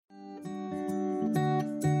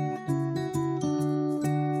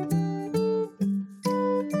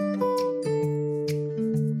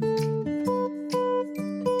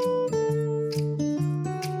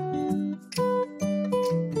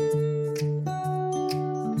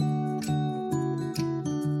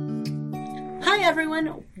Hi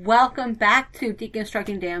everyone, welcome back to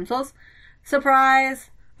Deconstructing Damsels. Surprise,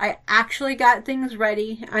 I actually got things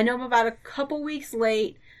ready. I know I'm about a couple weeks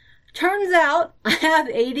late. Turns out I have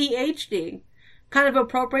ADHD. Kind of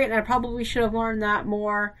appropriate, and I probably should have learned that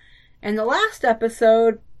more in the last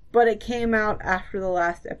episode, but it came out after the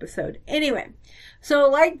last episode. Anyway, so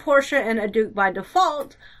like Portia and A Duke by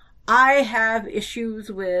Default, I have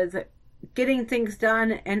issues with getting things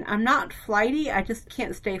done, and I'm not flighty, I just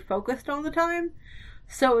can't stay focused all the time.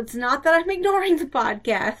 So it's not that I'm ignoring the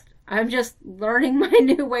podcast, I'm just learning my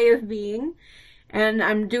new way of being, and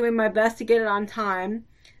I'm doing my best to get it on time.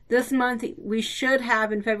 This month,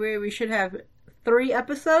 in February, we should have 3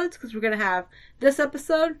 episodes, because we're going to have this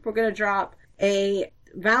episode, we're going to drop a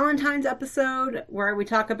Valentine's episode, where we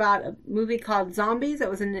talk about a movie called Zombies,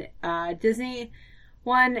 that was in Disney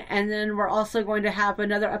one, and then we're also going to have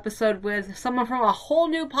another episode with someone from a whole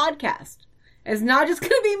new podcast. It's not just going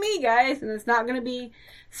to be me, guys, and it's not going to be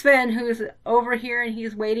Sven, who's over here and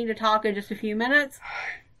he's waiting to talk in just a few minutes.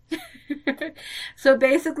 So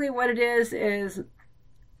basically what it is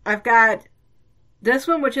I've got this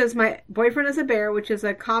one, which is My Boyfriend is a Bear, which is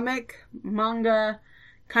a comic manga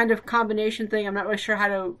kind of combination thing. I'm not really sure how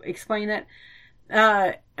to explain it.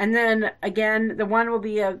 And then, again, the one will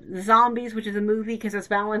be Zombies, which is a movie because it's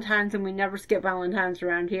Valentine's and we never skip Valentine's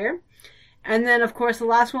around here. And then, of course, the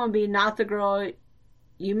last one will be Not the Girl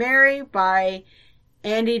You Marry by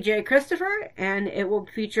Andy J. Christopher, and it will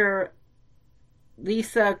feature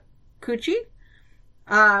Lisa Cucci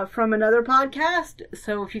from another podcast.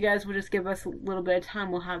 So if you guys would just give us a little bit of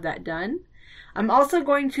time, we'll have that done. I'm also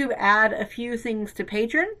going to add a few things to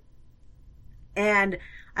Patreon, and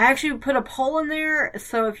I actually put a poll in there,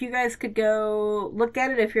 so if you guys could go look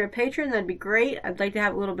at it, if you're a patron, that'd be great. I'd like to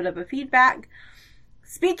have a little bit of a feedback.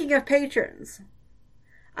 Speaking of patrons,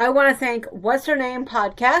 I want to thank What's Her Name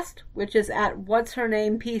Podcast, which is at What's Her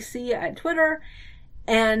Name PC at Twitter,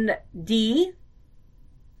 and D.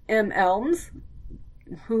 M. Elms,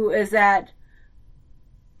 who is at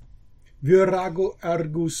Virago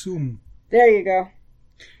Argusum. There you go.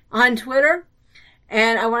 On Twitter.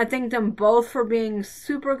 And I want to thank them both for being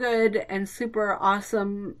super good and super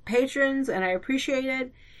awesome patrons, and I appreciate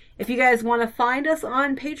it. If you guys want to find us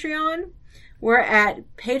on Patreon, we're at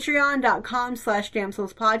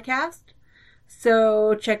patreon.com/damselspodcast.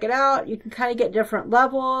 So check it out. You can kind of get different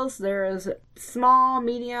levels. There's small,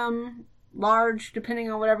 medium, large, depending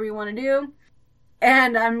on whatever you want to do.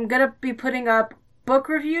 And I'm going to be putting up book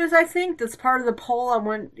reviews, I think. That's part of the poll I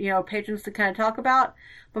want, patrons to kind of talk about.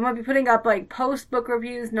 But I'm going to be putting up post-book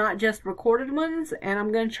reviews, not just recorded ones. And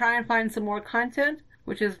I'm going to try and find some more content,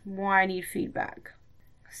 which is why I need feedback.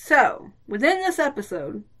 So, within this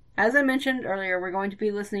episode, as I mentioned earlier, we're going to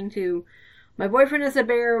be listening to My Boyfriend is a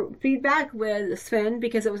Bear feedback with Sven,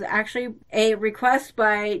 because it was actually a request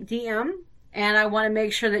by DM. And I want to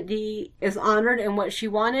make sure that Dee is honored in what she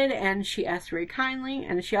wanted, and she asked very kindly.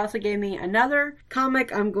 And she also gave me another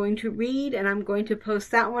comic I'm going to read, and I'm going to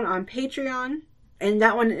post that one on Patreon. And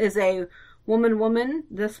that one is a woman.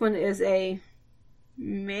 This one is a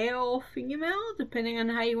male-female, depending on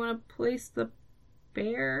how you want to place the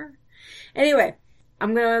bear. Anyway,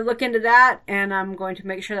 I'm going to look into that, and I'm going to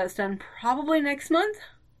make sure that's done probably next month.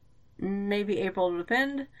 Maybe April, it'll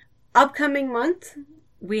depend. Upcoming month,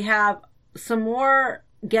 we have some more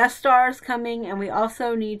guest stars coming, and we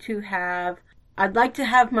also need to I'd like to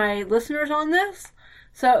have my listeners on this.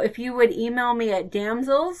 So if you would email me at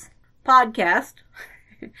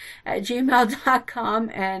damselspodcast@gmail.com,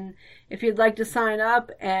 and if you'd like to sign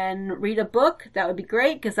up and read a book, that would be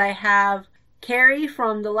great, because I have Carrie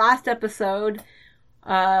from the last episode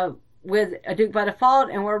with A Duke by Default,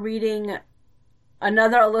 and we're reading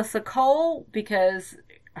another Alyssa Cole, because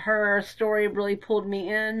her story really pulled me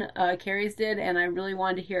in, Carrie's did, and I really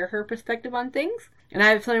wanted to hear her perspective on things. And I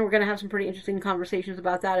have a feeling we're going to have some pretty interesting conversations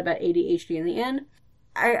about that, about ADHD in the end.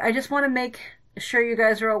 I just want to make sure you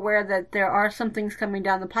guys are aware that there are some things coming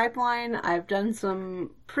down the pipeline. I've done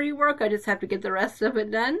some pre-work, I just have to get the rest of it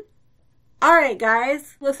done. Alright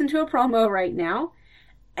guys, listen to a promo right now,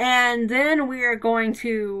 and then we are going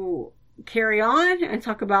to carry on and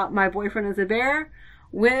talk about My Boyfriend is a Bear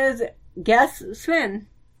with guest Sven.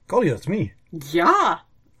 Oh, yeah, it's me. Yeah,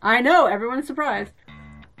 I know, everyone's surprised.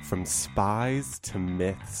 From spies to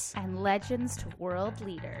myths and legends to world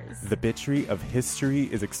leaders, the Bitchery of History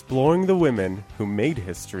is exploring the women who made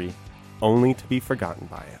history, only to be forgotten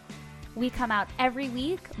by it. We come out every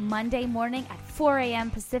week, Monday morning at 4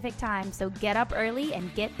 a.m. Pacific time, so get up early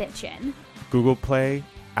and get bitchin'. Google Play,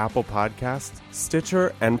 Apple Podcasts,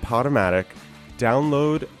 Stitcher, and Podomatic.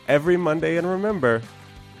 Download every Monday, and remember,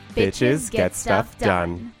 bitches get stuff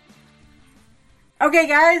done. Okay,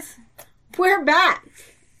 guys, we're back.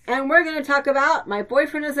 And we're going to talk about My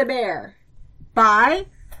Boyfriend is a Bear by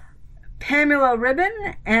Pamela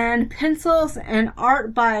Ribon and pencils and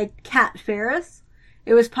art by Kat Ferris.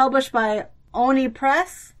 It was published by Oni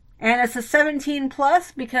Press. And it's a 17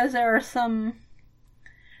 plus because there are some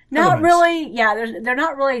not Elements. really, they're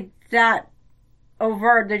not really that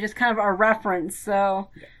overt. They're just kind of a reference. So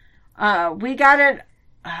we got it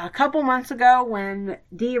a couple months ago when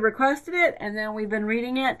Dee requested it, and then we've been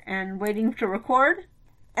reading it and waiting to record.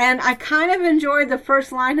 And I kind of enjoyed the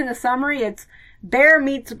first line in the summary. It's Bear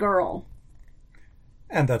meets girl.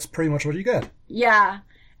 And that's pretty much what you get. Yeah.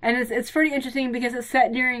 And it's pretty interesting because it's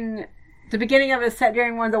set during, the beginning of it is set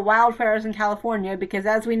during one of the wildfires in California, because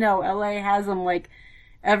as we know, LA has them like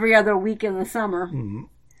every other week in the summer.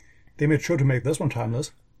 They made sure to make this one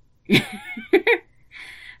timeless.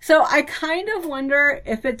 So I kind of wonder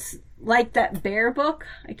if it's like that Bear book.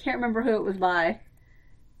 I can't remember who it was by.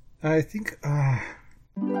 I think,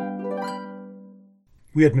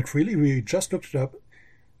 we admit freely, we just looked it up.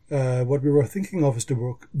 What we were thinking of is the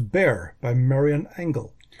book Bear by Marian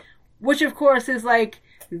Engel. Which, of course, is like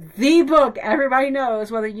the book everybody knows,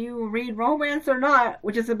 whether you read romance or not,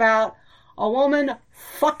 which is about a woman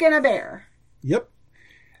fucking a bear. Yep.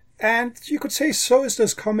 And you could say so is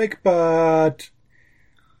this comic, but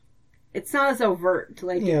It's not as overt.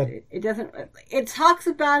 Like, Yeah. it doesn't... It talks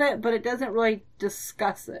about it, but it doesn't really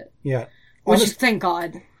discuss it. yeah. Which, Honest- thank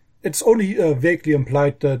God. it's only vaguely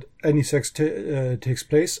implied that any sex takes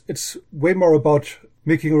place. It's way more about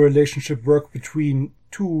making a relationship work between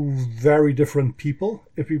two very different people,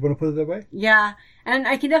 if we want to put it that way. Yeah. And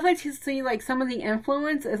I can definitely see, like, some of the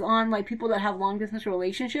influence is on, like, people that have long-distance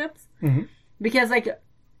relationships. Mm-hmm. Because, like,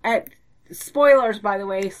 spoilers, by the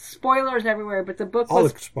way, spoilers everywhere, but the book All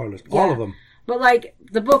was... the spoilers, Yeah. all of them. But, like,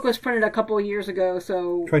 the book was printed a couple of years ago,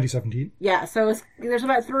 so... 2017. Yeah, so there's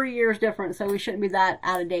about 3 years difference, so we shouldn't be that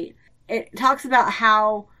out of date. It talks about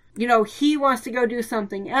how, you know, he wants to go do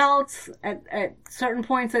something else at certain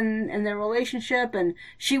points in their relationship, and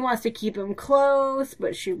she wants to keep him close,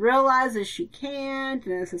 but she realizes she can't,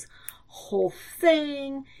 and it's this whole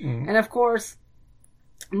thing. And, of course,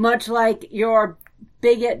 much like your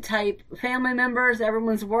bigot type family members,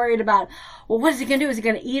 everyone's worried about, well, what is he going to do? Is he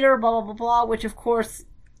going to eat her? Blah, blah, blah, blah, which of course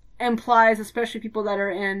implies, especially people that are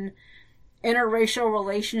in interracial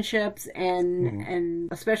relationships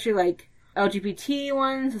and especially like LGBT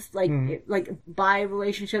ones, it's like, like bi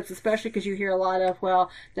relationships, especially because you hear a lot of, well,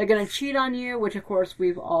 they're going to cheat on you, which of course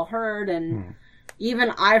we've all heard, and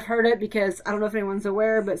even I've heard it because I don't know if anyone's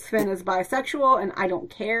aware, but Sven is bisexual, and I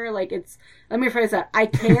don't care. Like, let me rephrase that. I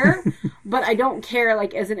care, but I don't care,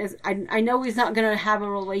 like, I know he's not going to have a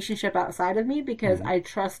relationship outside of me because I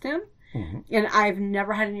trust him, and I've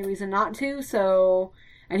never had any reason not to, so,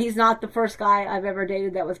 and he's not the first guy I've ever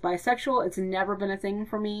dated that was bisexual. It's never been a thing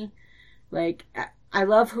for me. Like, I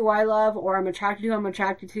love who I love, or I'm attracted to who I'm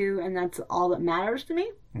attracted to, and that's all that matters to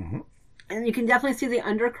me. And you can definitely see the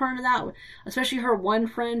undercurrent of that, especially her one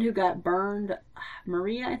friend who got burned.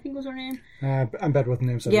 Maria, I think was her name. I'm bad with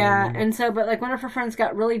names. Yeah, and so, but like one of her friends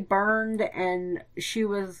got really burned, and she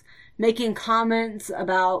was making comments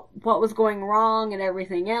about what was going wrong and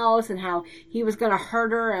everything else, and how he was going to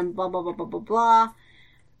hurt her, and blah, blah, blah, blah, blah, blah.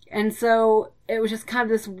 And so it was just kind of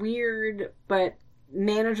this weird but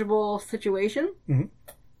manageable situation.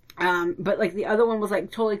 But like the other one was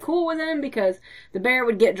like totally cool with him because the bear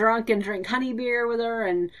would get drunk and drink honey beer with her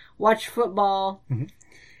and watch football.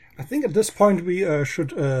 I think at this point we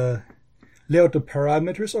should lay out the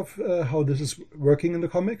parameters of how this is working in the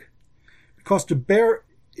comic. Because the bear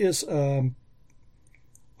is, on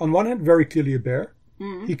one hand, very clearly a bear.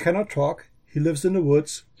 He cannot talk. He lives in the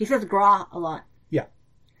woods. He says "gra" a lot. Yeah.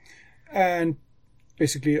 And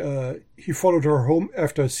basically, he followed her home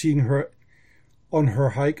after seeing her on her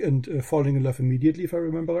hike and falling in love immediately, if I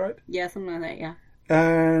remember right. Yeah, something like that, yeah.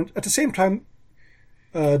 And at the same time,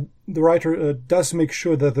 the writer does make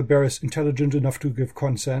sure that the bear is intelligent enough to give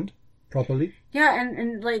consent properly. Yeah,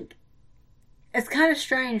 and like, it's kind of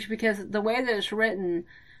strange because the way that it's written,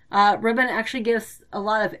 Ribon actually gives a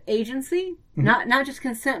lot of agency. Not just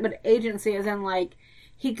consent, but agency, as in like,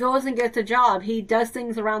 he goes and gets a job. He does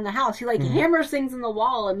things around the house. He like hammers things in the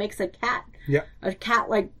wall and makes a cat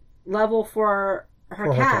like level for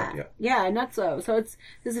her cat. Yeah, nutso. So it's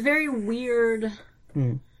this very weird,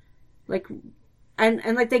 like,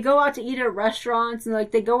 and like they go out to eat at restaurants and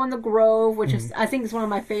like they go in the Grove, which is I think is one of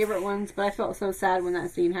my favorite ones. But I felt so sad when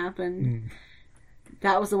that scene happened.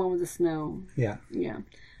 That was the one with the snow. Yeah.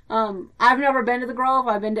 I've never been to the Grove.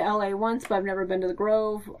 I've been to LA once, but I've never been to the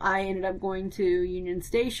Grove. I ended up going to Union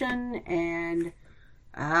Station, and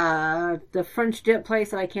the French dip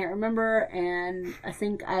place that I can't remember, and I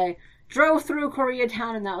think I drove through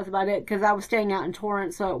Koreatown, and that was about it, because I was staying out in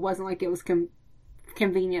Torrance, so it wasn't like it was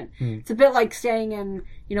convenient. It's a bit like staying in,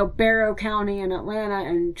 Barrow County in Atlanta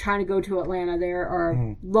and trying to go to Atlanta. There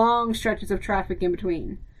are long stretches of traffic in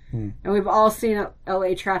between. And we've all seen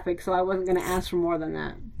LA traffic, so I wasn't going to ask for more than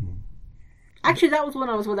that. Actually, that was when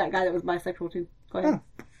I was with that guy that was bisexual, too. Go ahead.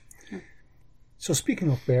 So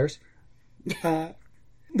speaking of bears, the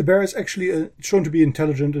bear is actually shown to be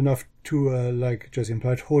intelligent enough to, like Jesse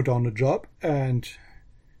implied, hold down a job, and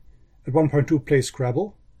at one point to play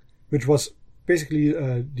Scrabble, which was basically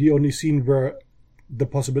the only scene where the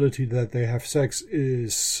possibility that they have sex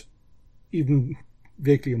is even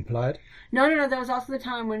vaguely implied. No. There was also the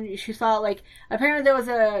time when she saw, like, apparently there was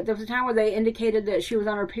a time where they indicated that she was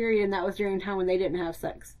on her period, and that was during a time when they didn't have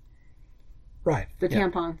sex. Right. The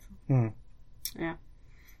tampons. Yeah.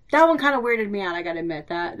 That one kind of weirded me out, I gotta admit.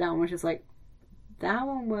 That one was just like, that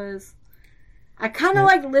one was... I kind of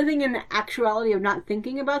like living in the actuality of not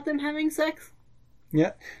thinking about them having sex.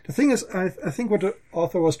 Yeah. The thing is, I think what the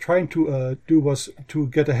author was trying to do was to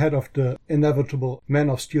get ahead of the inevitable Man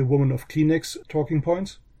of Steel, Woman of Kleenex talking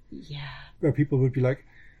points. Yeah. Where people would be like,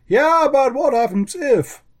 yeah, but what happens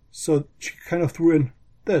if? So she kind of threw in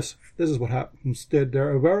this. This is what happens.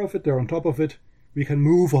 They're aware of it. They're on top of it. We can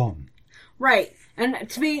move on. Right. And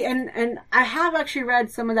and I have actually read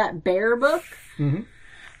some of that Bear book. Mm-hmm.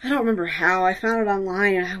 I don't remember how. I found it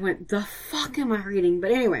online and I went, the fuck am I reading?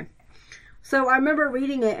 But anyway. So I remember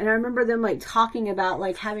reading it, and I remember them, like, talking about,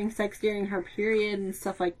 like, having sex during her period and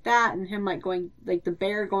stuff like that, and him, like, going, like, the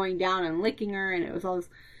bear going down and licking her, and it was all this...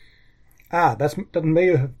 that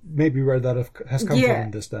may be where that has come from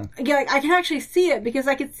in this, then. Yeah, like, I can actually see it, because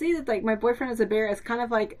I could see that, like, My Boyfriend is a Bear is kind of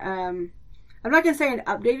like, I'm not going to say an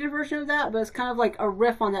updated version of that, but it's kind of like a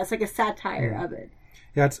riff on that. It's like a satire of it.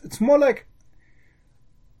 Yeah, it's more like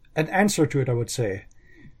an answer to it, I would say.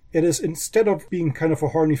 It is, instead of being kind of a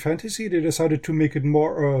horny fantasy, they decided to make it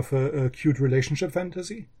more of a cute relationship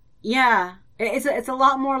fantasy. Yeah. It's a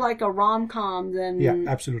lot more like a rom-com than... Yeah,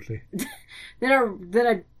 absolutely. than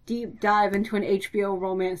a deep dive into an HBO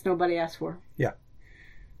romance nobody asked for. Yeah.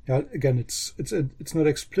 Yeah, again, it's not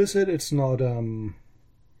explicit, it's not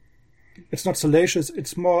salacious,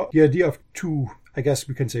 it's more the idea of two, I guess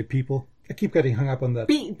we can say, people. I keep getting hung up on that.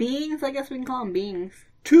 Beings? I guess we can call them beings.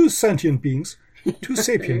 Two sentient beings. Two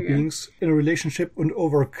sapient beings in a relationship and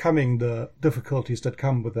overcoming the difficulties that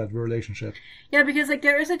come with that relationship. Yeah, because like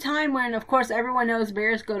there is a time when, of course, everyone knows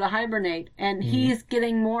bears go to hibernate, and he's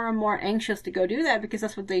getting more and more anxious to go do that because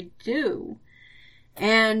that's what they do.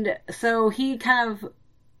 And so he kind of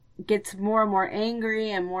gets more and more angry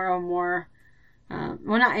and more... well,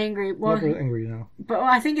 not angry. Well, not really angry now. But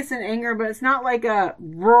I think it's an anger, but it's not like a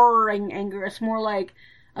roaring anger. It's more like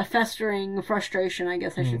a festering frustration, I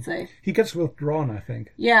guess I should say. He gets withdrawn, I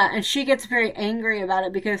think. Yeah, and she gets very angry about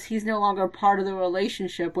it because he's no longer part of the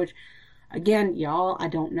relationship, which, again, y'all, I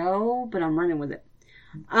don't know, but I'm running with it.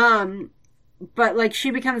 But, like, she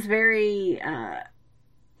becomes very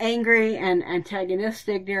angry and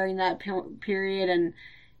antagonistic during that period, and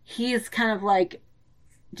he's kind of, like,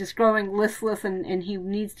 just growing listless, and he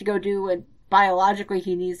needs to go do what biologically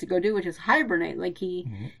he needs to go do, which is hibernate. Like he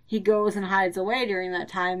goes and hides away during that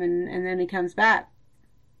time, and then he comes back.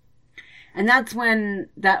 And that's when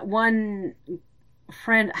that one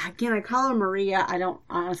friend, again, I call her Maria. I don't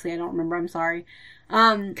remember. I'm sorry.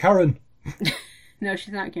 Karen. No,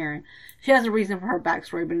 she's not Karen. She has a reason for her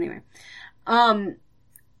backstory, but anyway.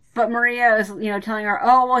 But Maria is, telling her,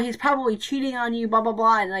 oh, well, he's probably cheating on you, blah, blah,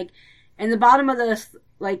 blah. And like, in the bottom of this,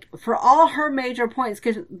 like, for all her major points,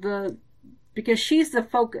 because she's the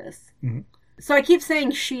focus. Mm-hmm. So I keep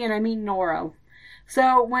saying she, and I mean Nora.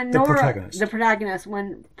 So when Nora, the protagonist,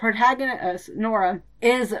 Nora,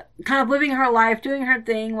 is kind of living her life, doing her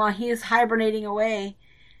thing, while he is hibernating away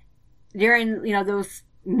during, those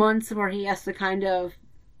months where he has to kind of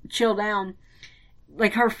chill down.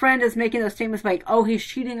 Like, her friend is making those statements like, oh, he's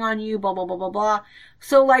cheating on you, blah, blah, blah, blah, blah.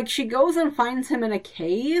 So, like, she goes and finds him in a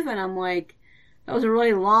cave, and I'm like, that was a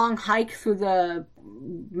really long hike through the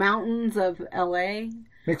mountains of L.A.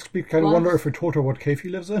 Makes me kind of wonder if we told her what cave he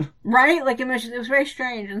lives in. Right? Like, it was very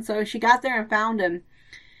strange. And so she got there and found him.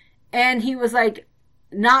 And he was, like,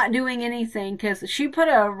 not doing anything, because she put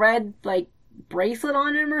a red, like, bracelet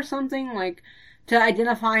on him or something, like, to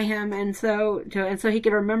identify him, and so he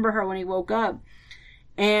could remember her when he woke up.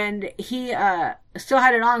 And he still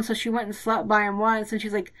had it on, so she went and slept by him once, and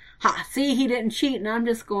she's like, ha, see, he didn't cheat. And I'm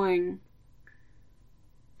just going,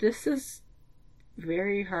 this is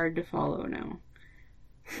very hard to follow now.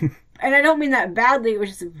 And I don't mean that badly, it was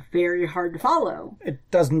just very hard to follow. It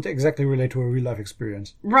doesn't exactly relate to a real life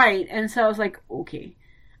experience. Right, and so I was like, okay.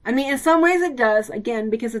 I mean, in some ways it does, again,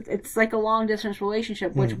 because it's like a long-distance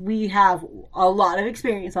relationship, which we have a lot of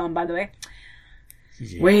experience on, by the way.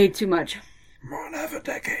 Yeah. Way too much. More than half a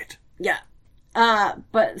decade. Yeah.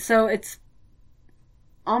 But, so it's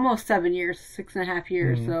almost 7 years, 6.5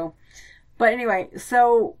 years, so. But anyway,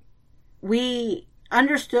 so we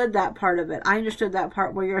understood that part of it. I understood that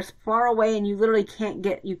part where you're far away and you literally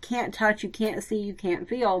you can't touch, you can't see, you can't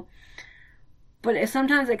feel. But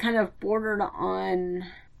sometimes it kind of bordered on,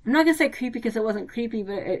 I'm not going to say creepy because it wasn't creepy,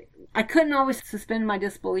 but I couldn't always suspend my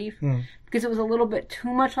disbelief because it was a little bit too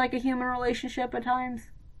much like a human relationship at times.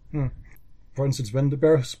 For instance, when the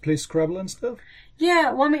bears play Scrabble and stuff?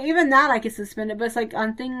 Yeah, well, I mean, even that I could suspend it, but it's like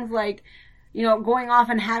on things like, you know, going off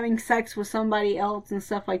and having sex with somebody else and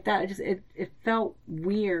stuff like that. It felt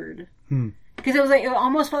weird. Because it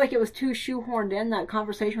almost felt like it was too shoehorned in. That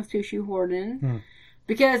conversation was too shoehorned in.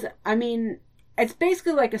 Because, I mean, it's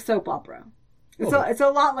basically like a soap opera. It's a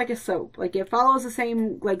lot like a soap. Like, it follows the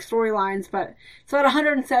same, like, storylines, but it's about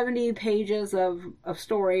 170 pages of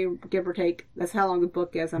story, give or take. That's how long the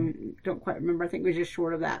book is. I don't quite remember. I think it was just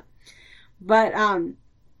short of that. But,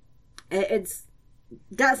 it's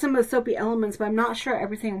got some of the soapy elements, but I'm not sure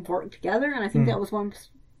everything worked together, and I think that was one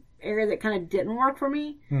area that kind of didn't work for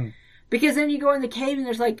me. Because then you go in the cave, and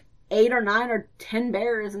there's like 8 or 9 or 10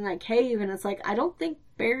 bears in that cave, and it's like, I don't think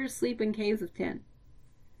bears sleep in caves of 10.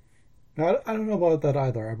 I don't know about that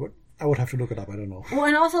either. I would have to look it up. I don't know. Well,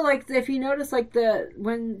 and also, like, if you notice, like,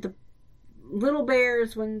 when the little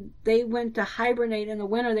bears, when they went to hibernate in the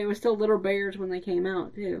winter, they were still little bears when they came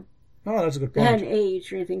out, too. Oh, that's a good point. They hadn't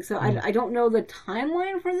aged or anything, so I don't know the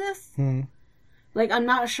timeline for this. Like, I'm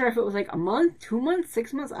not sure if it was like a month, 2 months,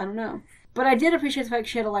 6 months, I don't know. But I did appreciate the fact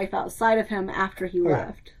she had a life outside of him after he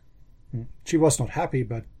left. She was not happy,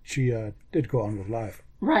 but she did go on with life.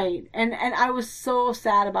 Right, and I was so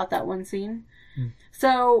sad about that one scene.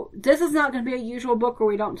 So, this is not going to be a usual book where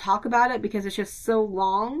we don't talk about it because it's just so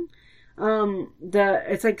long.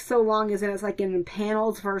 It's like so long as in it's like in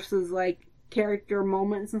panels versus like character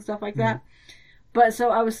moments and stuff like that. But so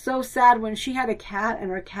I was so sad when she had a cat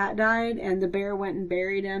and her cat died and the bear went and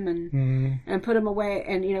buried him and put him away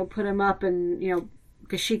and, you know, put him up and, you know,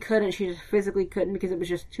 because she just physically couldn't because it was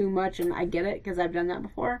just too much, and I get it because I've done that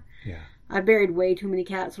before. Yeah. I buried way too many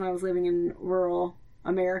cats when I was living in rural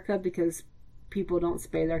America because people don't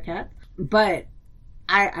spay their cats. But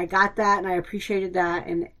I got that and I appreciated that,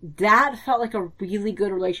 and that felt like a really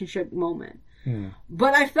good relationship moment.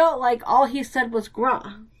 But I felt like all he said was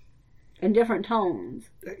 "grah" in different tones.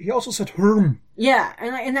 He also said "herm." Yeah,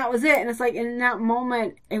 and that was it. And it's like in that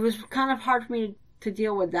moment, it was kind of hard for me to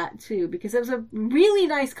deal with that too because it was a really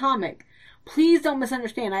nice comic. Please don't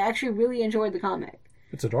misunderstand. I actually really enjoyed the comic.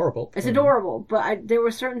 It's adorable. It's adorable, but there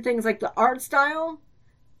were certain things like the art style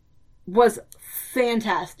was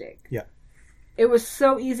fantastic. Yeah. It was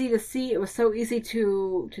so easy to see. It was so easy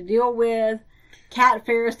to deal with. Kat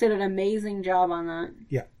Ferris did an amazing job on that.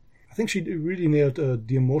 Yeah. I think she really nailed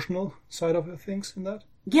the emotional side of things in that.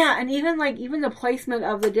 Yeah, and even the placement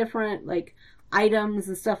of the different like items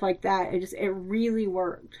and stuff like that, it really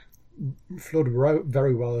worked. It flowed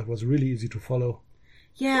very well. It was really easy to follow.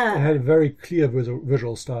 Yeah. It had a very clear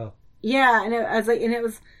visual style. Yeah, and it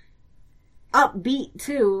was upbeat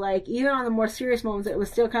too. Like even on the more serious moments, it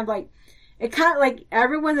was still kind of like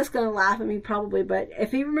everyone that's going to laugh at me probably, but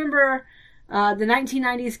if you remember the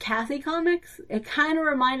 1990s Kathy comics, it kind of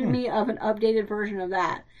reminded me of an updated version of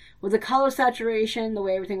that with the color saturation, the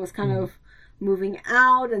way everything was kind of moving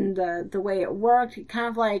out, and the way it worked. Kind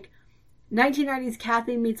of like 1990s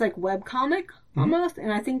Kathy meets like webcomic almost,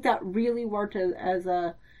 and I think that really worked as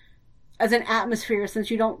an atmosphere.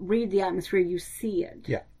 Since you don't read the atmosphere, you see it.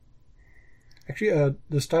 Yeah. Actually,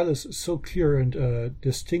 the style is so clear and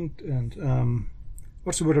distinct, and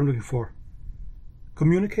what's the word I'm looking for?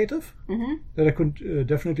 Communicative. That I could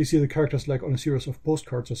definitely see the characters like on a series of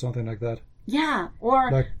postcards or something like that. Yeah,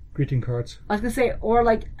 or like greeting cards. I was gonna say, or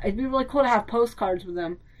like it'd be really cool to have postcards with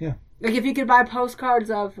them. Yeah. Like if you could buy postcards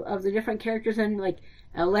of the different characters in like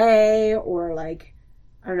L.A. or like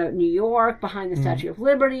I don't know, New York behind the Statue of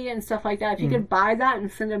Liberty and stuff like that. If you could buy that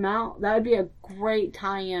and send them out, that would be a great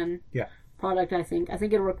tie-in. Yeah. Product. I think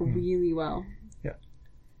it'd work really well. Yeah.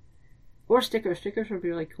 Or stickers. Stickers would be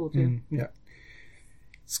really cool too. Yeah.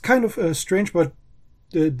 It's kind of strange, but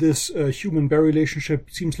this human-bear relationship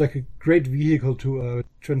seems like a great vehicle to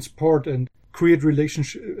transport and create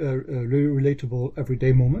relatable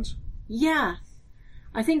everyday moments. Yeah,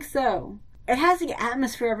 I think so. it has the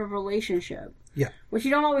atmosphere of a relationship. Yeah. Which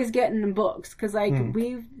you don't always get in the books. Because, like,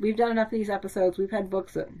 we've done enough of these episodes. We've had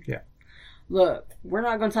books that... Yeah. Look, we're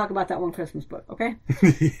not going to talk about that one Christmas book, okay?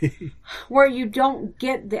 Where you don't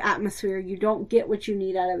get the atmosphere. You don't get what you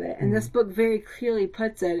need out of it. And this book very clearly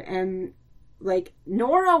puts it. And, like,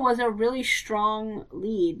 Nora was a really strong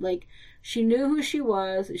lead. Like, she knew who she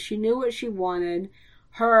was. She knew what she wanted.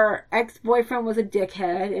 Her ex-boyfriend was a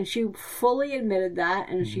dickhead. And she fully admitted that.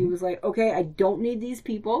 And she was like, okay, I don't need these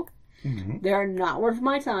people. They're not worth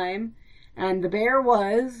my time. And the bear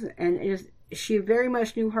was. And she very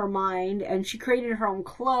much knew her mind, and she created her own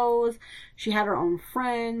clothes. She had her own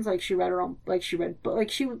friends. Like, she read her own, like, she read, but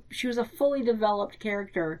like, she was a fully developed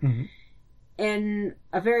character in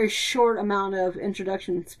a very short amount of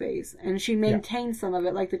introduction space, and she maintained some of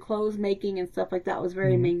it, like the clothes making and stuff like that was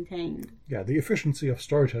very maintained. Yeah, the efficiency of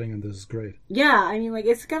storytelling in this is great. Yeah, I mean, like,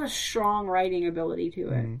 it's got a strong writing ability to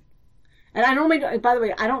it. And I normally, by the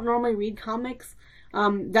way, I don't normally read comics.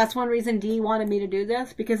 That's one reason Dee wanted me to do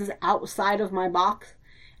this, because it's outside of my box.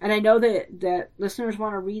 And I know that listeners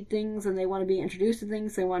want to read things and they want to be introduced to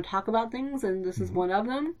things, they want to talk about things, and this is one of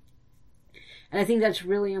them. And I think that's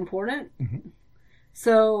really important.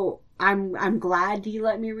 So I'm glad Dee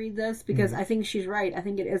let me read this, because I think she's right. I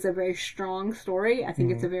think it is a very strong story. I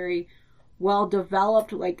think it's a very well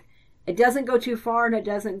developed, like, it doesn't go too far and it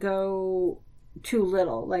doesn't go too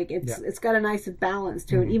little. Like, it's got a nice balance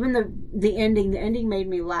to it. Even the ending made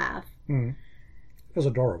me laugh. It was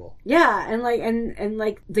adorable. Yeah, and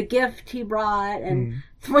like the gift he brought, and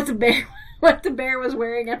what the bear was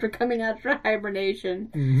wearing after coming out of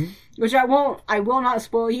hibernation, which I will not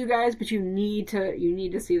spoil you guys, but you need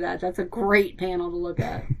to see that. That's a great panel to look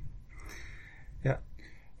at. Yeah.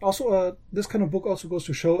 Also, this kind of book also goes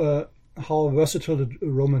to show how versatile the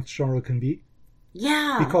romance genre can be.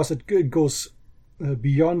 Yeah, because it goes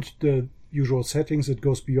beyond the usual settings, it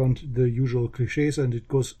goes beyond the usual cliches, and it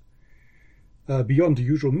goes beyond the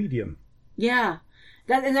usual medium. Yeah,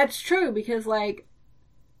 that's true, because, like,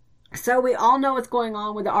 so we all know what's going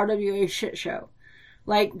on with the RWA shit show.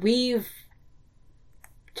 Like, we've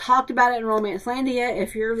talked about it in Romancelandia.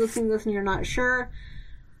 If you're listening to this and you're not sure,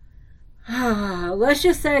 let's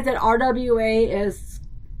just say that RWA is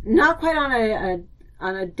not quite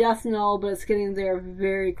on a death knell, but it's getting there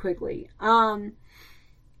very quickly.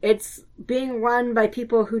 It's being run by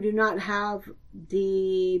people who do not have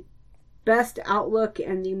the best outlook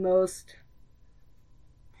and the most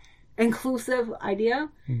inclusive idea.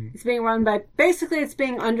 It's being run by, basically, it's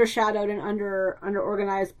being undershadowed and under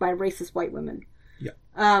organized by racist white women. Yeah.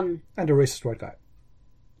 And a racist white guy.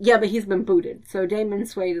 Yeah, but he's been booted. So Damon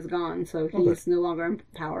Suede is gone, so he's no longer in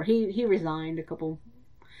power. He resigned a couple...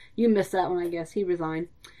 You missed that one, I guess. He resigned.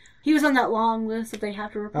 He was on that long list that they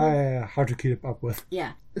have to report. Hard to keep up with.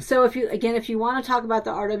 Yeah. So if you want to talk about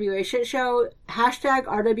the RWA shit show, hashtag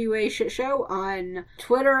RWA shit show on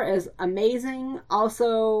Twitter is amazing.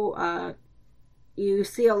 Also, you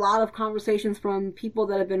see a lot of conversations from people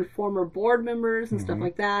that have been former board members and stuff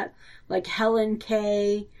like that. Like Helen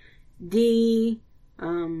K, Dee,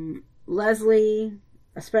 Leslie,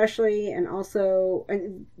 especially, and also,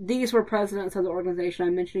 and these were presidents of the organization.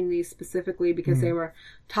 I'm mentioning these specifically because they were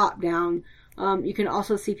top down. You can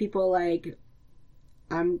also see people like,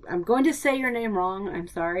 I'm going to say your name wrong, I'm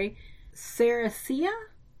sorry, Saracia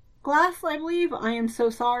Glass, I believe. I am so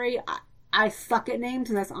sorry. I suck at names,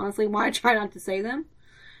 and that's honestly why I try not to say them.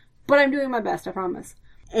 But I'm doing my best, I promise.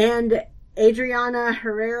 And Adriana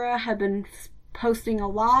Herrera have been posting a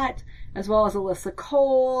lot, as well as Alyssa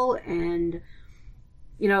Cole, and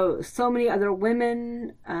so many other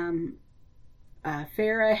women,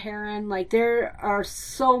 Farrah Heron. Like, there are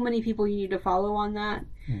so many people you need to follow on that.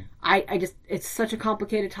 I just, it's such a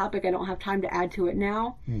complicated topic, I don't have time to add to it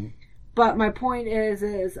now. But my point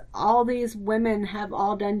is all these women have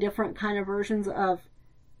all done different kind of versions of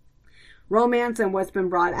romance and what's been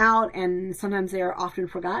brought out, and sometimes they are often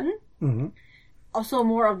forgotten. Also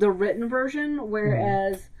more of the written version,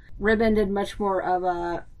 whereas Ribbon did much more of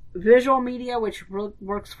a visual media, which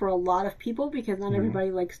works for a lot of people because not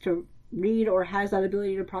everybody likes to read or has that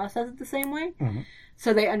ability to process it the same way.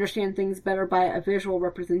 So they understand things better by a visual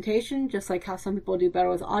representation, just like how some people do better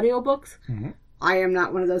with audiobooks. I am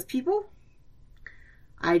not one of those people.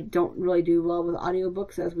 I don't really do well with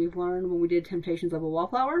audiobooks, as we've learned when we did Temptations of a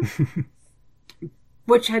Wallflower.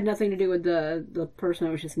 Which had nothing to do with the person,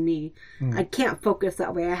 it was just me. I can't focus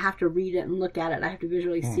that way. I have to read it and look at it. I have to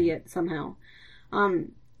visually see it somehow.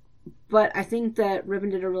 But I think that Ribbon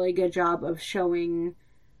did a really good job of showing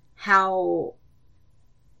how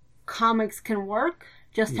comics can work.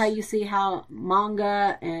 Just how you see how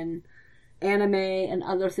manga and anime and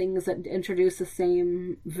other things that introduce the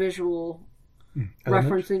same visual element.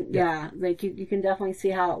 referencing. Yeah, like you can definitely see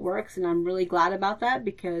how it works, and I'm really glad about that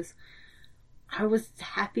because I was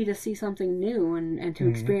happy to see something new and to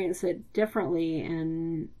experience it differently,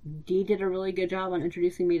 and Dee did a really good job on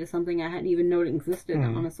introducing me to something I hadn't even known existed,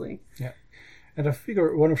 honestly. Yeah. And I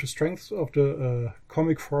figure one of the strengths of the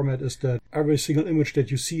comic format is that every single image that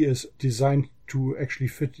you see is designed to actually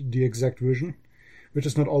fit the exact vision, which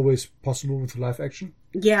is not always possible with live action.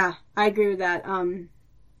 Yeah, I agree with that.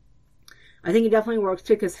 I think it definitely works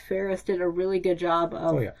too because Ferris did a really good job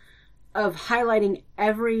of highlighting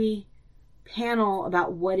every panel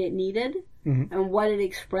about what it needed and what it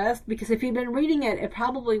expressed. Because if you'd been reading it, it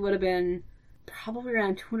probably would have been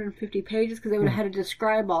around 250 pages because they would have had to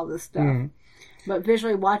describe all this stuff. But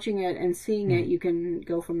visually watching it and seeing it, you can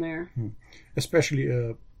go from there.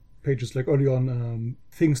 Especially pages like early on,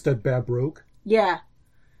 things that Bear broke. Yeah,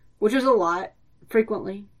 which is a lot,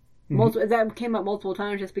 frequently. That came up multiple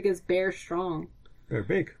times just because Bear's strong. Bear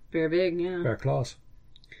big. Bear big, yeah. Bear claws.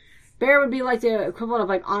 Bear would be like the equivalent of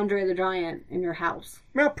like Andre the Giant in your house.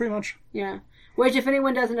 Yeah, pretty much. Yeah. Which, if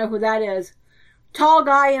anyone doesn't know who that is, tall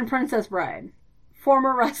guy in Princess Bride.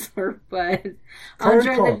 Former wrestler, but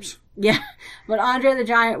Corpse. But Andre the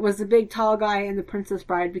Giant was the big tall guy in the Princess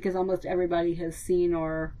Bride because almost everybody has seen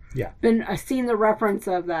or seen the reference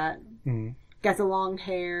of that. Got the long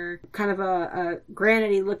hair, kind of a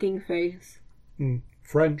granity looking face.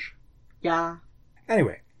 French. Yeah.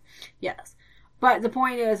 Anyway. Yes. But the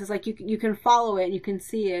point is like you can follow it and you can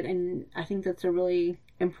see it, and I think that's a really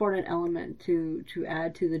important element to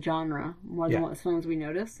add to the genre more than what sometimes we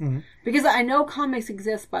notice. Because I know comics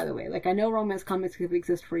exist, by the way. Like I know romance comics have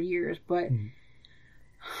existed for years, but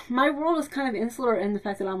my world is kind of insular in the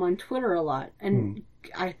fact that I'm on Twitter a lot. And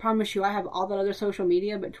I promise you I have all that other social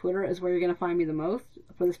media, but Twitter is where you're going to find me the most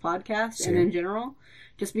for this podcast and in general.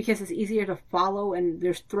 Just because it's easier to follow and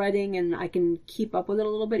there's threading and I can keep up with it a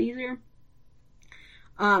little bit easier.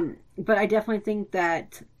 But I definitely think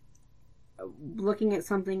that looking at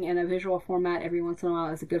something in a visual format every once in a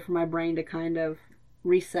while is good for my brain to kind of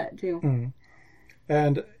reset too.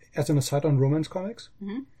 And as an aside on romance comics,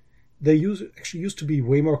 they used to be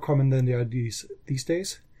way more common than they are these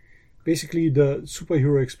days. Basically, the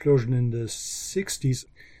superhero explosion in the 60s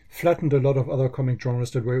flattened a lot of other comic genres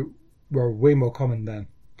that were way more common then.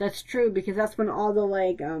 That's true, because that's when all the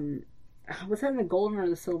was that in the Golden or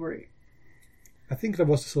the Silver Age? I think that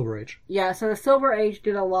was the Silver Age. Yeah, so the Silver Age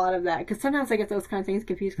did a lot of that. Because sometimes I get those kind of things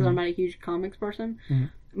confused because I'm not a huge comics person.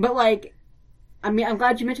 But, I'm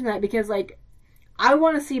glad you mentioned that because, I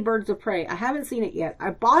want to see Birds of Prey. I haven't seen it yet. I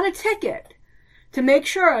bought a ticket to make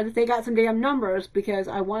sure that they got some damn numbers because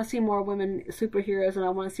I want to see more women superheroes and I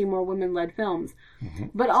want to see more women-led films.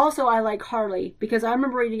 But also I like Harley because I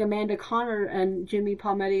remember reading Amanda Conner and Jimmy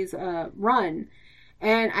Palmiotti's run.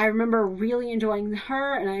 And I remember really enjoying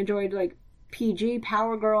her, and I enjoyed, PG,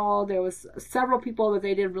 Power Girl. There was several people that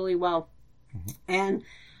they did really well. And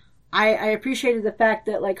I appreciated the fact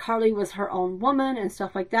that Harley was her own woman and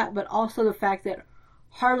stuff like that, but also the fact that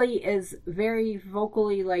Harley is very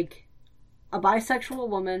vocally a bisexual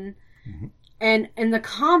woman. And in the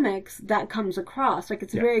comics that comes across.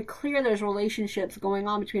 It's very clear there's relationships going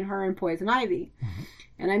on between her and Poison Ivy.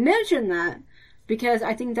 And I mention that because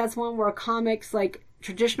I think that's one where comics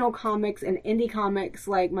traditional comics and indie comics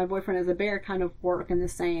like My Boyfriend is a Bear kind of work in the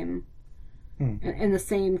same in the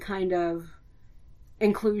same kind of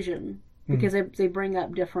inclusion because they bring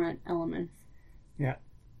up different elements. Yeah.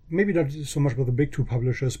 Maybe not so much about the big two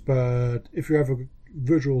publishers, but if you have a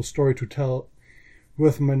visual story to tell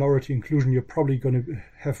with minority inclusion, you're probably going to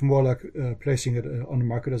have more luck placing it on the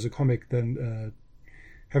market as a comic than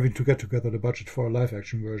having to get together the budget for a live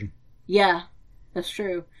action version. Yeah, that's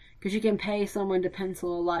true. Because you can pay someone to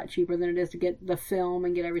pencil a lot cheaper than it is to get the film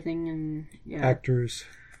and get everything and actors,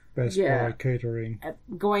 best part, catering,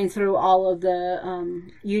 going through all of the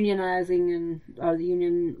unionizing and the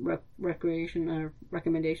union recreation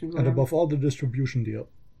recommendations, and above all the distribution deal.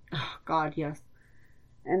 Oh God, yes.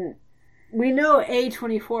 And we know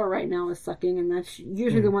A24 right now is sucking, and that's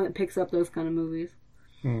usually the one that picks up those kind of movies.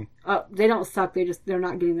 They don't suck. They're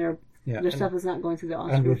not getting their stuff is not going through the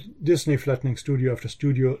Oscars. And with Disney flattening studio after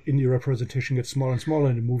studio, indie representation gets smaller and smaller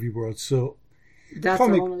in the movie world. So that's a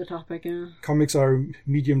whole other topic. Yeah, comics are a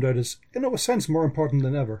medium that is, in a sense, more important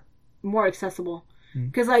than ever. More accessible,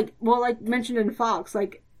 because mentioned in Fox,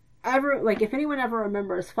 if anyone ever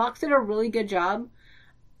remembers, Fox did a really good job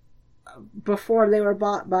before they were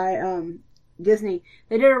bought by Disney.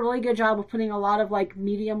 They did a really good job of putting a lot of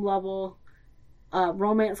medium level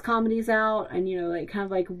romance comedies out, and like kind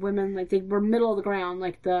of like women, like they were middle of the ground,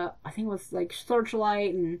 like I think it was like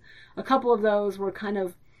Searchlight, and a couple of those were kind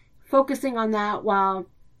of focusing on that, while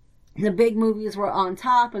the big movies were on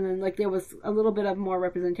top, and then like there was a little bit of more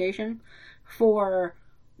representation for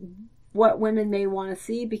what women may want to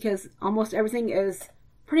see, because almost everything is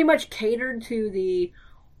pretty much catered to the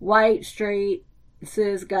white, straight,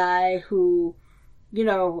 cis guy who,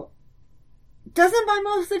 doesn't buy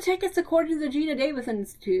most of the tickets, according to the Gina Davis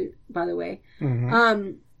Institute, by the way.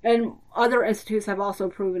 Mm-hmm. And other institutes have also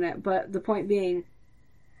proven it. But the point being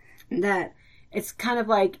that it's kind of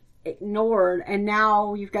like ignored. And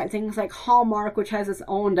now you've got things like Hallmark, which has its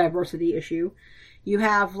own diversity issue. You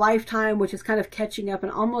have Lifetime, which is kind of catching up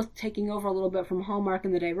and almost taking over a little bit from Hallmark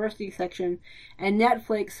in the diversity section. And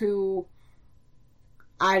Netflix, who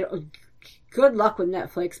good luck with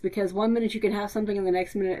Netflix, because one minute you can have something and the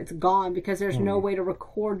next minute it's gone, because there's no way to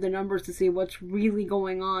record the numbers to see what's really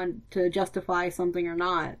going on to justify something or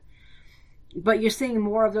not. But you're seeing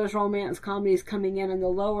more of those romance comedies coming in the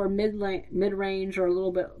lower mid-range or a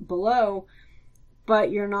little bit below,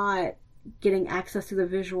 but you're not getting access to the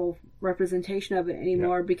visual representation of it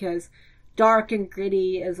anymore, because dark and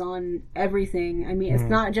gritty is on everything. I mean, it's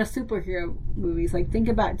not just superhero movies. Like, think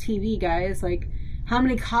about TV, guys. Like, how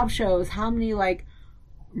many cop shows, how many, like,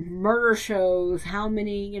 murder shows, how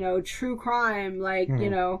many, true crime, like,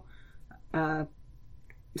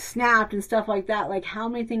 Snapped and stuff like that. Like, how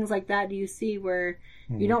many things like that do you see where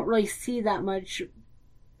you don't really see that much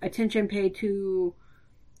attention paid to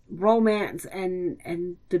romance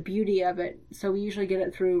and the beauty of it? So we usually get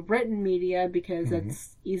it through written media, because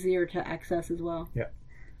it's easier to access as well. Yeah.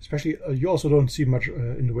 Especially, you also don't see much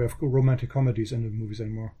in the way of romantic comedies in the movies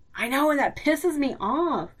anymore. I know, and that pisses me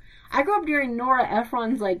off. I grew up during Nora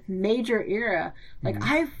Ephron's, like, major era. Like,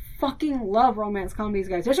 I fucking love romance comedies,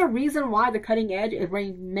 guys. There's a reason why The Cutting Edge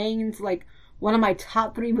remains, like, one of my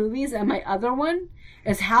top 3 movies, and my other one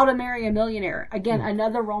is How to Marry a Millionaire. Again,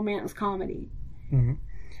 another romance comedy. Mm-hmm.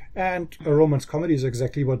 And a romance comedy is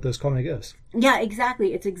exactly what this comic is. Yeah,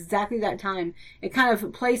 exactly. It's exactly that time. It kind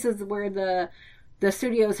of places where the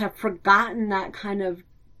studios have forgotten that kind of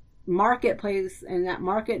marketplace and that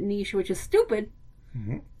market niche, which is stupid.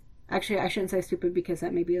 Mm-hmm. Actually, I shouldn't say stupid, because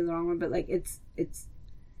that may be the wrong one, but like it's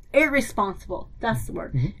irresponsible. That's the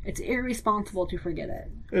word. Mm-hmm. It's irresponsible to forget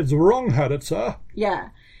it. It's wrong-headed, sir. Yeah.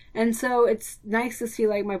 And so it's nice to see,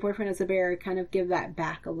 like, My Boyfriend is a Bear kind of give that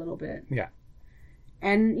back a little bit. Yeah.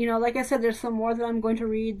 And, like I said, there's some more that I'm going to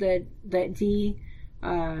read that Dee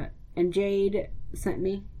and Jade sent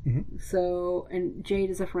me. Mm-hmm. So, and Jade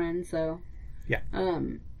is a friend, so yeah.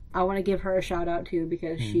 I want to give her a shout out too,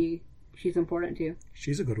 because she's important too.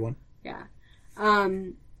 She's a good one. Yeah.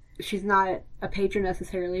 She's not a patron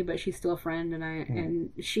necessarily, but she's still a friend, and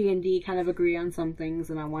and she and Dee kind of agree on some things,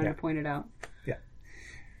 and I wanted to point it out. Yeah.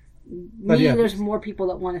 There's more people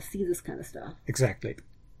that want to see this kind of stuff. Exactly.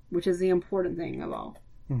 Which is the important thing of all.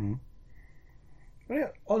 Mm-hmm. But yeah,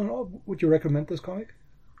 all in all, would you recommend this comic?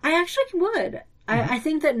 I actually would. I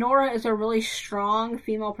think that Nora is a really strong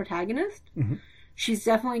female protagonist. Mm-hmm. She's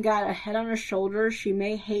definitely got a head on her shoulders. She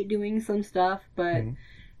may hate doing some stuff, but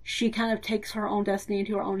she kind of takes her own destiny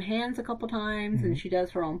into her own hands a couple times, and she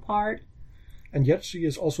does her own part. And yet she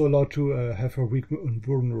is also allowed to have her weak and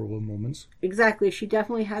vulnerable moments. Exactly. She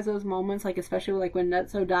definitely has those moments, like especially like when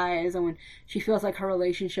Nutso dies, and when she feels like her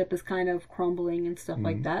relationship is kind of crumbling and stuff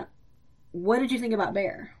like that. What did you think about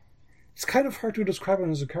Bear? It's kind of hard to describe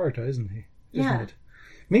him as a character, isn't he? Yeah. It?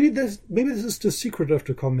 Maybe this is the secret of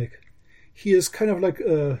the comic. He is kind of like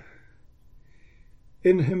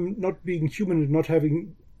in him not being human and not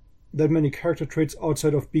having that many character traits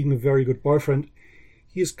outside of being a very good boyfriend.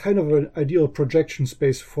 He is kind of an ideal projection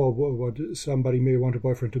space for what somebody may want a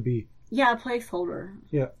boyfriend to be. Yeah, a placeholder.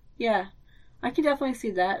 Yeah. Yeah. I can definitely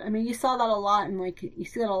see that. I mean, you saw that a lot in you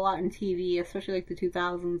see that a lot in TV, especially like the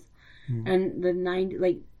 2000s and the 90s,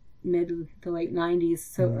 like mid to late 90s,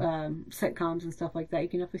 so sitcoms and stuff like that. You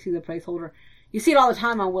can definitely see the placeholder. You see it all the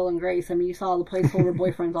time on Will and Grace. I mean, you saw the placeholder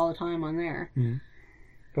boyfriends all the time on there.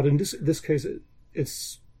 But in this case,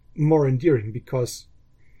 it's more endearing because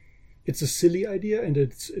it's a silly idea and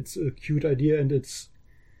it's a cute idea, and it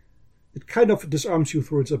kind of disarms you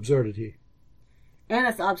through its absurdity. And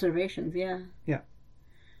its observations, yeah. Yeah.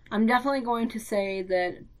 I'm definitely going to say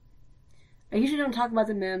that I usually don't talk about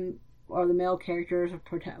the men or the male characters or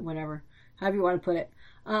whatever, however you want to put it.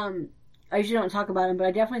 I usually don't talk about him, but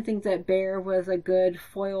I definitely think that Bear was a good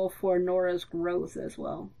foil for Nora's growth as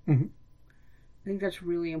well. Mm-hmm. I think that's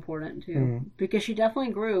really important too, because she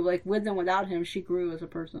definitely grew. Like with and without him, she grew as a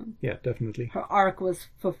person. Yeah, definitely. Her arc was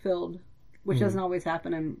fulfilled, which doesn't always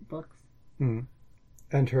happen in books.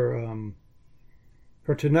 and her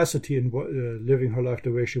tenacity in living her life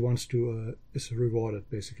the way she wants to is rewarded,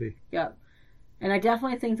 basically. Yeah. And I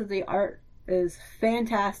definitely think that the art is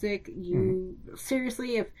fantastic. You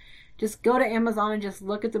seriously, if just go to Amazon and just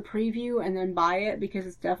look at the preview and then buy it, because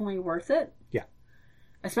it's definitely worth it. Yeah.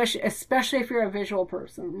 Especially if you're a visual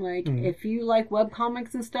person. Like, if you like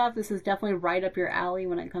webcomics and stuff, this is definitely right up your alley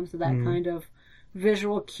when it comes to that kind of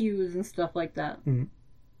visual cues and stuff like that.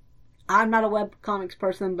 I'm not a webcomics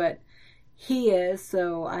person, but he is,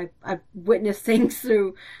 so I've witnessed things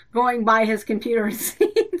through going by his computer and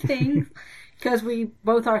seeing things, because we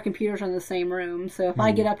both our computers are in the same room. So if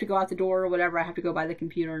I get up to go out the door or whatever, I have to go by the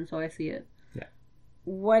computer, and so I see it. Yeah.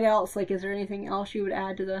 What else? Like, is there anything else you would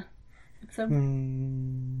add to the episode?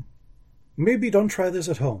 Maybe don't try this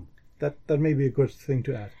at home. That may be a good thing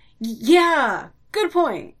to add. Yeah, good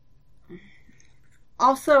point.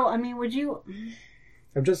 Also, I mean, would you...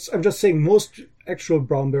 I'm just saying most actual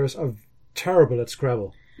brown bears are terrible at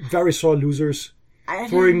Scrabble. Very sore losers.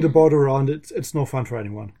 Throwing the board around, it's no fun for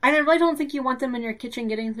anyone. I really don't think you want them in your kitchen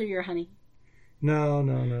getting through your honey.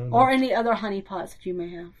 No. Or any other honey pots that you may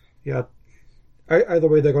have. Yeah. Either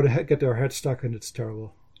way, they're going to get their head stuck, and it's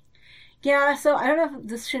terrible. Yeah, so I don't know if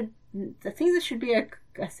this should... I think this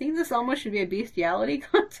almost should be a bestiality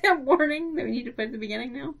content warning that we need to put at the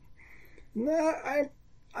beginning now. No,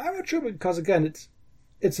 I'm not sure, because again,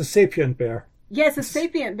 it's a sapient bear. Yeah, it's a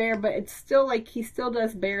sapient bear, but it's still like he still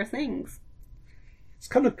does bear things. It's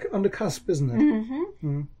kind of on the cusp, isn't it?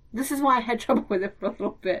 Mm-hmm. This is why I had trouble with it for a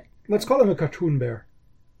little bit. Let's call him a cartoon bear.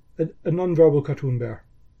 A non-verbal cartoon bear.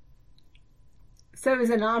 So he's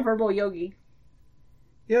a non-verbal yogi.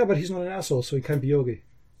 Yeah, but he's not an asshole, so he can't be yogi.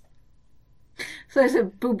 So he's a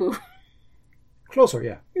boo-boo. Closer,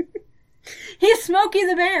 yeah. He's Smokey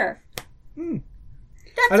the Bear.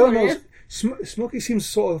 That's I don't what know. it is. Smokey seems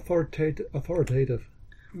so authoritative.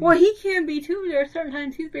 Well, he can be too. There are certain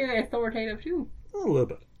times he's very authoritative too. A little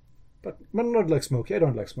bit. But not like Smokey. I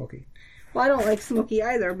don't like Smokey. Well, I don't like Smokey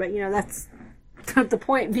either, but that's the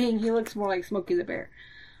point being he looks more like Smokey the Bear.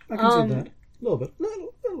 I can see that. A little bit.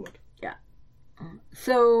 Little bit. Yeah.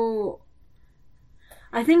 So,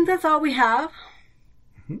 I think that's all we have.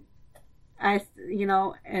 In a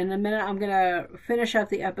minute I'm going to finish up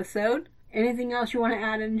the episode. Anything else you want to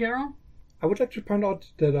add in general? I would like to point out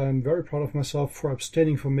that I'm very proud of myself for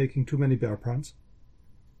abstaining from making too many bear puns.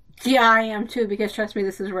 Yeah, I am too, because trust me,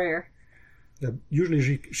 this is rare.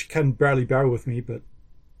 Usually she can barely bear with me, but...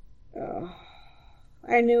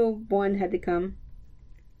 I knew one had to come.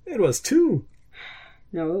 It was two.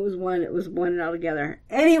 No, it was one. It was one altogether.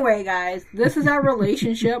 Anyway, guys, this is our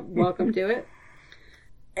relationship. Welcome to it.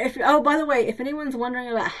 By the way, if anyone's wondering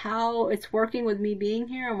about how it's working with me being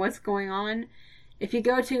here and what's going on, if you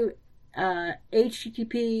go to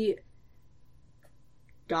http://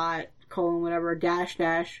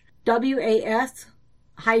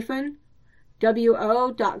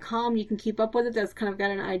 was-wo.com, you can keep up with it. That's kind of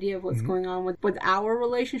got an idea of what's going on with our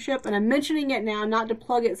relationship. And I'm mentioning it now not to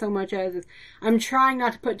plug it so much as I'm trying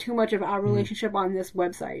not to put too much of our relationship on this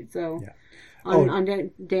website. So. Yeah.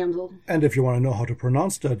 On Damsel. And if you want to know how to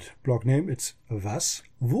pronounce that blog name, it's Was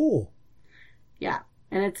Wo. Yeah.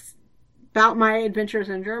 And it's about my adventures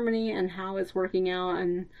in Germany and how it's working out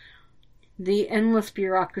and the endless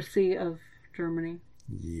bureaucracy of Germany.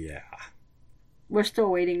 Yeah. We're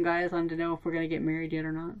still waiting, guys, on to know if we're going to get married yet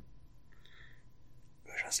or not.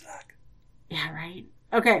 Wish us luck. Yeah, right.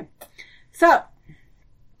 Okay. So,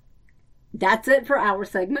 that's it for our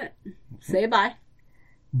segment. Say bye.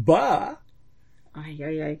 Bye.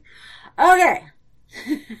 Okay.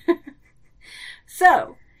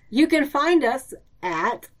 So, you can find us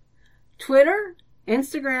at Twitter,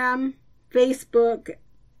 Instagram, Facebook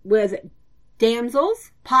with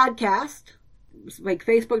Damsels Podcast, like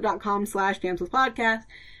facebook.com/Damsels Podcast,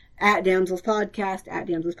 at Damsels Podcast, at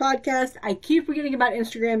Damsels Podcast. I keep forgetting about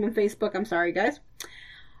Instagram and Facebook. I'm sorry, guys.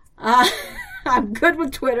 I'm good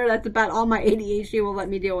with Twitter. That's about all my ADHD will let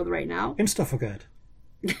me deal with right now. Insta-forget.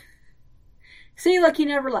 See, look, he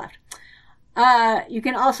never left. You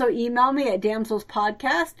can also email me at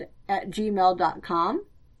damselspodcast@gmail.com.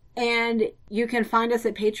 And you can find us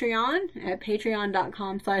at Patreon at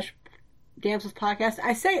patreon.com/damselspodcast.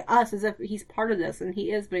 I say us as if he's part of this, and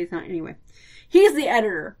he is, but he's not anyway. He's the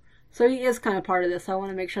editor, so he is kind of part of this. So I want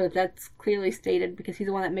to make sure that that's clearly stated, because he's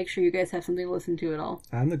the one that makes sure you guys have something to listen to at all.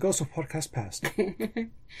 I'm the ghost of podcast past.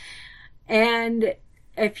 And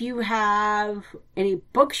if you have any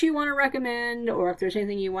books you want to recommend, or if there's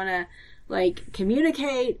anything you want to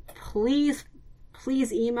communicate, please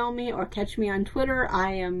email me or catch me on Twitter.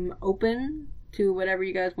 I am open to whatever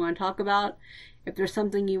you guys want to talk about. If there's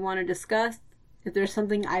something you want to discuss, If there's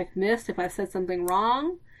something I've missed, if I said something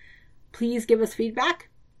wrong, please give us feedback.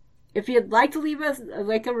 If you'd like to leave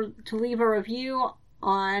a review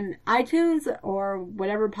on iTunes or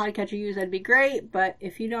whatever podcast you use, that'd be great. But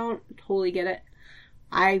if you don't, totally get it.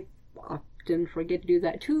 I often forget to do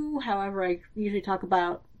that too. However, I usually talk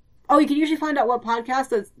about... Oh, you can usually find out what podcast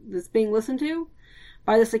that's being listened to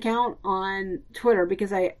by this account on Twitter,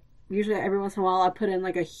 because I usually, every once in a while, I put in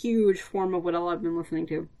like a huge form of what all I've been listening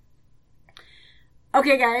to.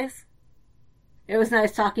 Okay, guys. It was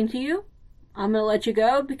nice talking to you. I'm going to let you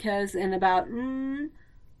go because in about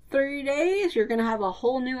 3 days, you're going to have a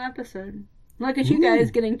whole new episode. Look at you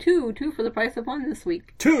guys getting two for the price of one this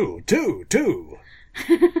week. Two.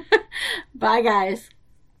 Bye, guys.